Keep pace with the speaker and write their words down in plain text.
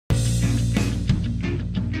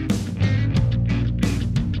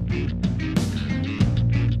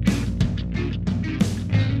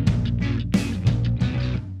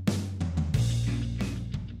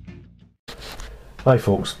Hi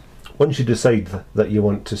folks, once you decide that you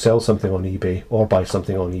want to sell something on eBay or buy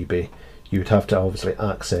something on eBay, you would have to obviously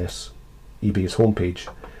access eBay's homepage.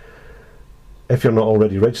 If you're not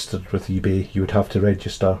already registered with eBay, you would have to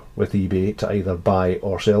register with eBay to either buy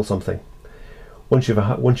or sell something. Once you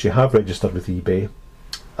have registered with eBay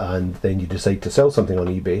and then you decide to sell something on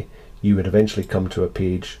eBay, you would eventually come to a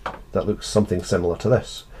page that looks something similar to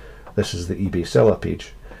this. This is the eBay seller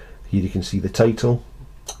page. Here you can see the title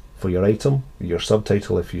for your item, your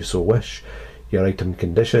subtitle if you so wish, your item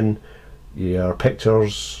condition, your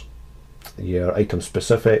pictures, your item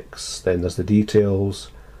specifics, then there's the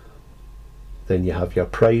details, then you have your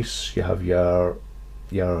price, you have your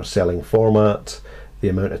selling format, the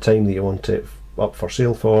amount of time that you want it up for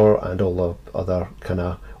sale for, and all the other kind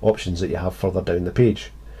of options that you have further down the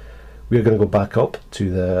page. We're going to go back up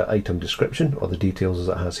to the item description, or the details as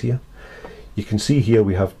it has here. You can see here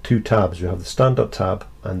we have two tabs. We have the standard tab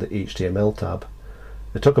and the HTML tab.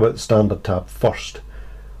 I talk about the standard tab first.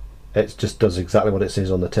 It just does exactly what it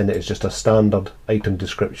says on the tin. It's just a standard item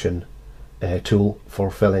description tool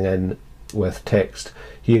for filling in with text.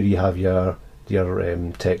 Here you have your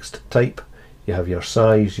text type, you have your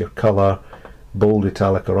size, your colour, bold,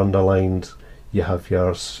 italic or underlined. You have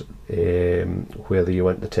your whether you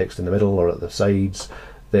want the text in the middle or at the sides.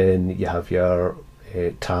 Then you have your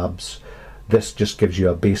tabs. This just gives you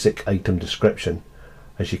a basic item description.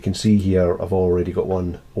 As you can see here, I've already got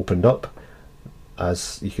one opened up.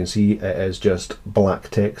 As you can see, it is just black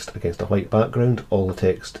text against a white background. All the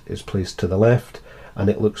text is placed to the left and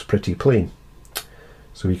it looks pretty plain.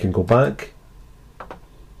 So we can go back.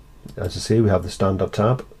 As I say, we have the standard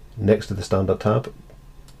tab. Next to the standard tab,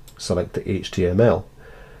 select the HTML.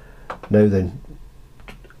 Now then,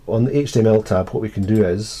 on the HTML tab, what we can do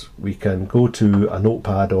is we can go to a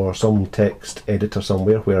notepad or some text editor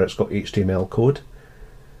somewhere where it's got HTML code.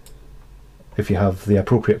 If you have the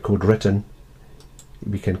appropriate code written,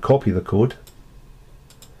 we can copy the code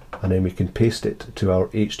and then we can paste it to our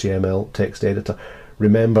HTML text editor.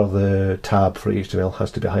 Remember, the tab for HTML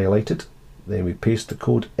has to be highlighted. Then we paste the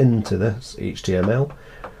code into this HTML.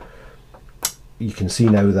 You can see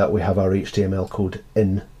now that we have our HTML code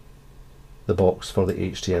in the box for the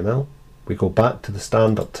HTML. We go back to the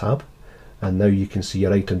standard tab and now you can see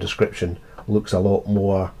your item description looks a lot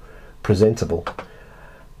more presentable.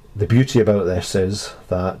 The beauty about this is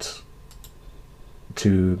that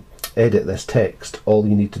to edit this text, all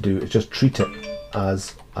you need to do is just treat it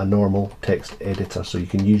as a normal text editor. So you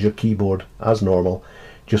can use your keyboard as normal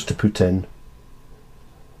just to put in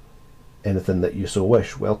anything that you so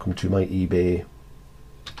wish. Welcome to my eBay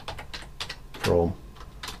from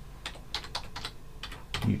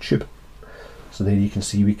YouTube. So there you can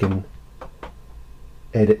see we can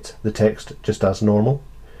edit the text just as normal.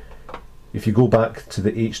 If you go back to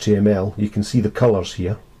the HTML, you can see the colours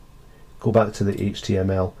here. Go back to the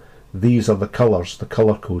HTML. These are the colours, the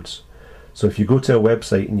colour codes. So if you go to a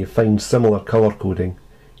website and you find similar colour coding,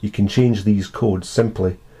 you can change these codes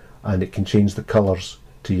simply and it can change the colours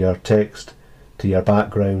to your text, to your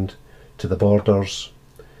background, to the borders.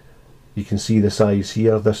 You can see the size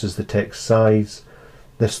here. This is the text size.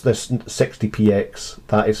 This 60px,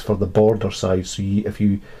 that is for the border size. So if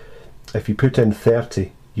you put in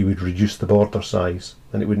 30, you would reduce the border size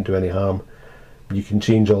and it wouldn't do any harm. You can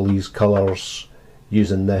change all these colours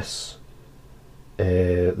using this,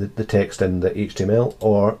 the text in the HTML,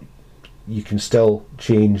 or you can still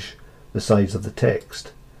change the size of the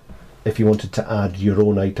text. If you wanted to add your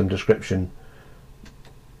own item description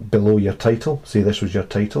below your title, say this was your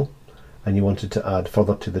title, and you wanted to add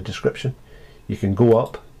further to the description, you can go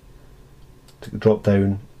up, drop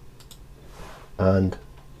down, and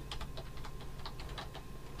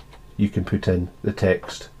you can put in the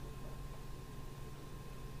text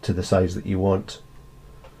to the size that you want.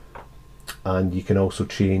 And you can also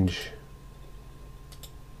change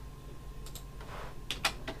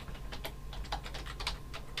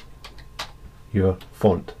your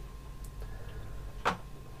font.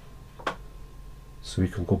 So we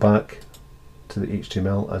can go back to the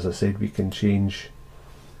HTML. As I said, we can change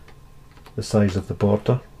the size of the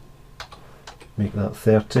border, make that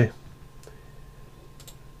 30.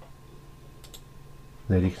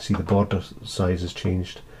 There you can see the border size has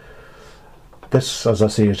changed. This, as I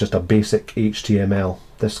say, is just a basic HTML.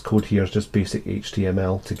 This code here is just basic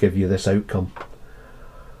HTML to give you this outcome.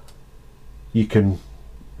 You can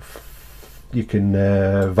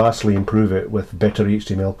vastly improve it with better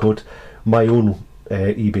HTML code. My own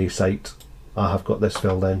eBay site, I have got this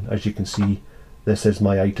filled in. As you can see, this is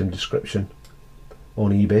my item description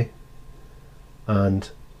on eBay, and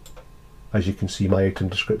as you can see, my item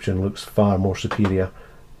description looks far more superior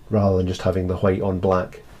rather than just having the white on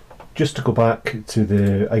black. Just to go back to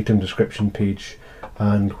the item description page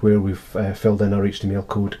and where we've filled in our HTML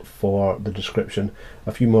code for the description,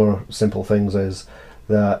 a few more simple things is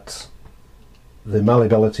that the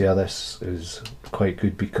malleability of this is quite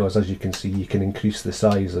good, because as you can see, you can increase the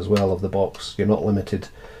size as well of the box. You're not limited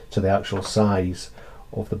to the actual size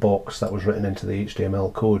of the box that was written into the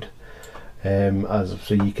HTML code.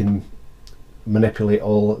 So you can manipulate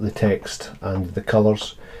all the text and the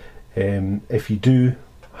colours. If you do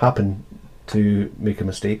happen to make a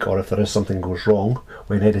mistake, or if there is something goes wrong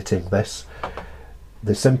when editing this,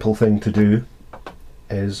 the simple thing to do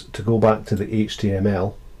is to go back to the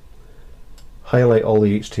HTML, highlight all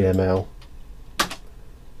the HTML,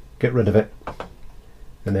 get rid of it,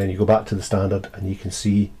 and then you go back to the standard and you can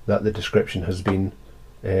see that the description has been,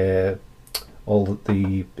 all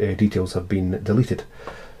the details have been deleted.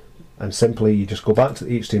 And simply you just go back to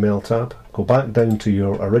the HTML tab, go back down to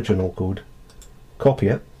your original code, copy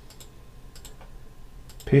it,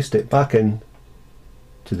 paste it back in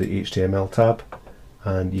to the HTML tab,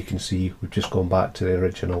 and you can see we've just gone back to the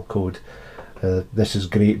original code. This is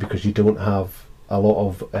great because you don't have a lot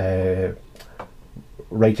of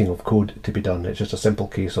writing of code to be done. It's just a simple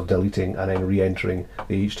case of deleting and then re-entering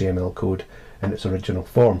the HTML code in its original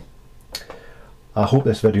form. I hope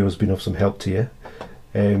this video has been of some help to you.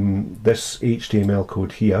 This HTML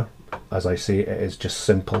code here, as I say, it is just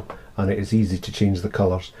simple and it is easy to change the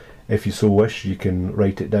colours. If you so wish, you can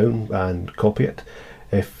write it down and copy it.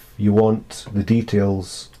 If you want the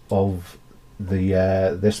details of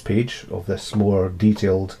the this page, of this more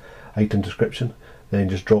detailed item description, then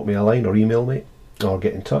just drop me a line or email me, or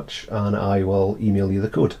get in touch and I will email you the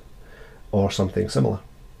code or something similar.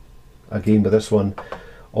 Again, with this one,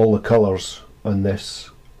 all the colours on this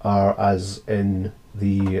are as in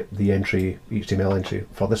the HTML entry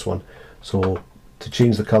for this one. So to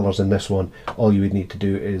change the colours in this one, all you would need to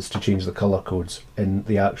do is to change the colour codes in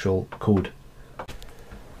the actual code.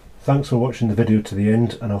 Thanks for watching the video to the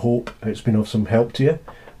end, and I hope it's been of some help to you,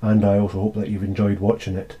 and I also hope that you've enjoyed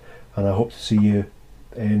watching it, and I hope to see you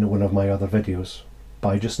in one of my other videos.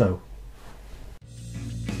 Bye just now.